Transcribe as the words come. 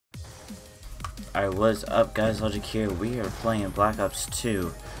Alright, what's up guys, Logic here. We are playing Black Ops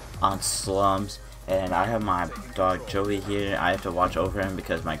 2 on slums, and I have my dog Joey here. I have to watch over him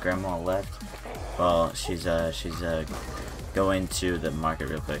because my grandma left. Well, she's going to the market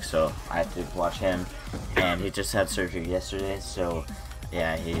real quick, so I have to watch him. And he just had surgery yesterday, so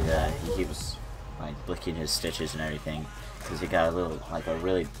yeah, he keeps like licking his stitches and everything because he got a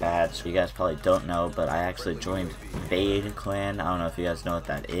really bad. So you guys probably don't know, but I actually joined Vade clan. I don't know if you guys know what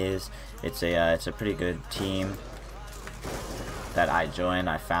that is. It's a pretty good team that I joined,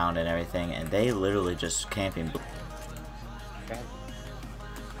 I found and everything, and they literally just camping.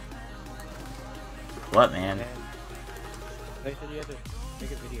 What, man? They said you had to make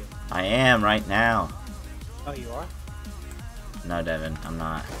a video. I am right now. Oh, you are? No, Devin, I'm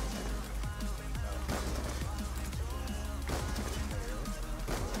not.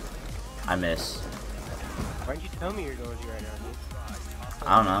 I miss. Why didn't you tell me you're going to right now, dude?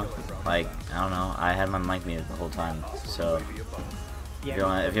 I don't know. I don't know. I had my mic muted the whole time, so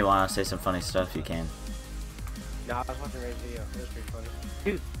Yeah, if you want to say some funny stuff, you can. Nah, I was watching Ray's video. It was pretty funny.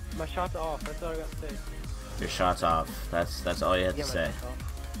 Dude, my shot's off. That's all I got to say. Your shot's off. That's all you have to say. My shot's off.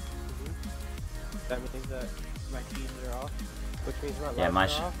 That means that my keys are off, which means my Yeah,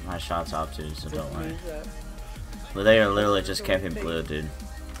 lights are off. my shot's off too, so don't worry. Means that But they are literally just camping blue, dude.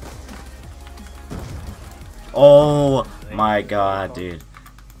 Oh my god, dude.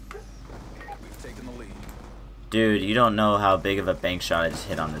 Dude, you don't know how big of a bank shot I just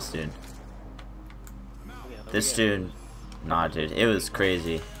hit on this dude. This dude, nah, dude, it was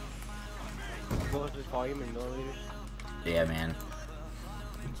crazy. What was the volume in milliliters? Yeah, man.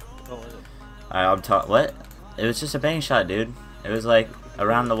 What was it? I'm what? It was just a bank shot, dude. It was like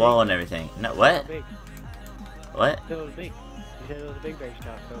around the wall and everything. No, what? Big. What? You said it was big. You said it was a big bank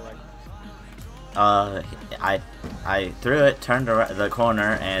shot, so like. I threw it, turned around the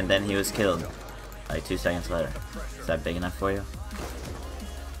corner, and then he was killed. Like 2 seconds later. Is that big enough for you?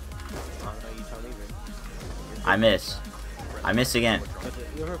 I don't know, you tell me, but I miss. I miss again. But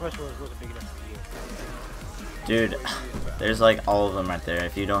your question was it big enough for you? Dude, there's like all of them right there.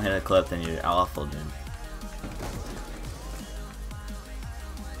 If you don't hit a clip, then you're awful, dude.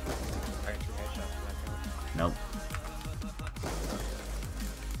 Alright, 2 headshots for that count. Nope.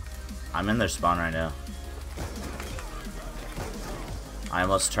 I'm in their spawn right now. I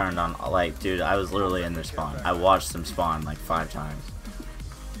almost turned on, like, dude, I was literally in their spawn. I watched them spawn like 5 times.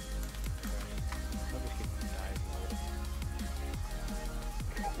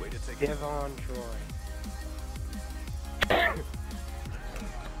 Devon Troy.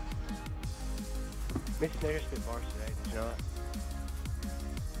 Miss Nader spit bars today, did you know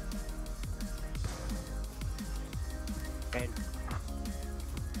that? And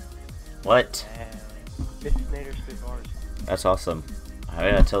What? Miss Nader spit bars. That's awesome. I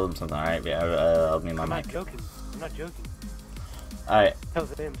gotta tell them something, alright? Yeah, I'll mute my I'm mic. not joking. I'm not joking. Alright. Tell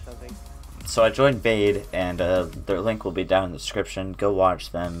them something. So I joined Vade, and their link will be down in the description. Go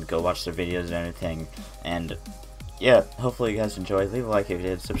watch them, go watch their videos and everything. And yeah, hopefully you guys enjoyed. Leave a like if you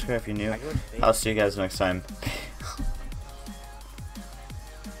did, subscribe if you're new. I'll see you guys next time.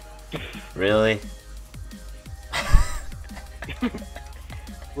 Really?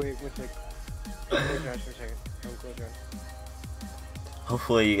 Wait, 1 sec. Close your eyes for a second. Don't close your eyes.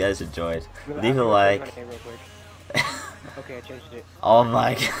 Hopefully you guys enjoyed. No, Leave a I'm like. gonna real quick. Okay, I changed it. Oh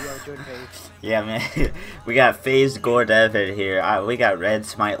my god. Yeah, Jordan Hayes. Yeah, man. We got phased Gore Devin here. We got Red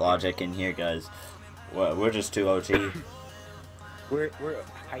Smite Logic in here, guys. We're just too OT. We're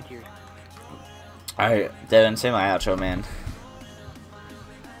high tier. Alright, Devin, say my outro, man.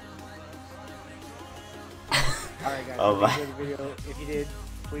 Alright, guys. Oh If my. you enjoyed the video, if you did,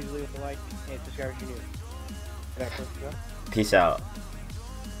 please leave a like and subscribe if you're new. Was that close enough? Peace out.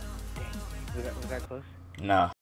 Dang. Was that close? No.